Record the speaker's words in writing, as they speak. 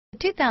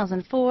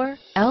2004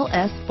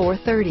 LS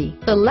 430.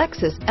 The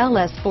Lexus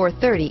LS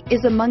 430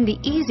 is among the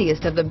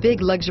easiest of the big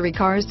luxury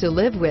cars to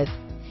live with.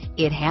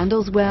 It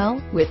handles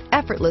well with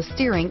effortless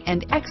steering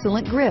and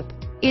excellent grip.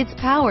 Its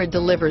power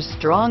delivers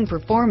strong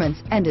performance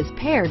and is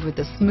paired with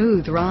a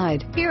smooth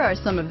ride. Here are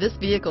some of this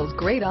vehicle's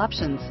great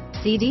options: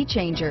 CD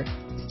changer,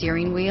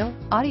 steering wheel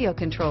audio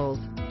controls,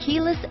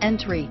 keyless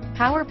entry,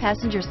 power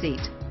passenger seat,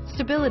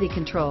 stability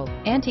control,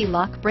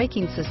 anti-lock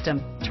braking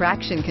system,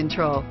 traction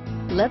control,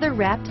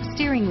 leather-wrapped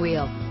steering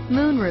wheel,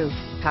 moonroof,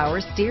 power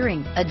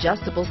steering,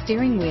 adjustable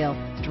steering wheel,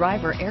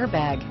 driver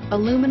airbag,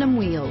 aluminum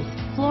wheels,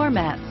 floor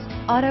mats,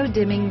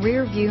 auto-dimming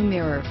rear view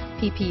mirror,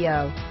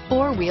 PPO,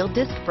 four-wheel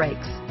disc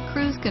brakes,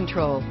 cruise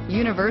control,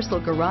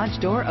 universal garage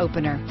door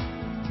opener,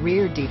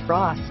 rear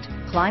defrost,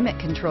 climate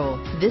control.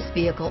 This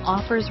vehicle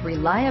offers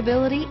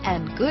reliability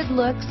and good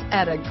looks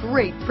at a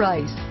great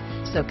price.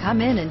 So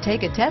come in and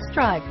take a test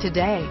drive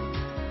today.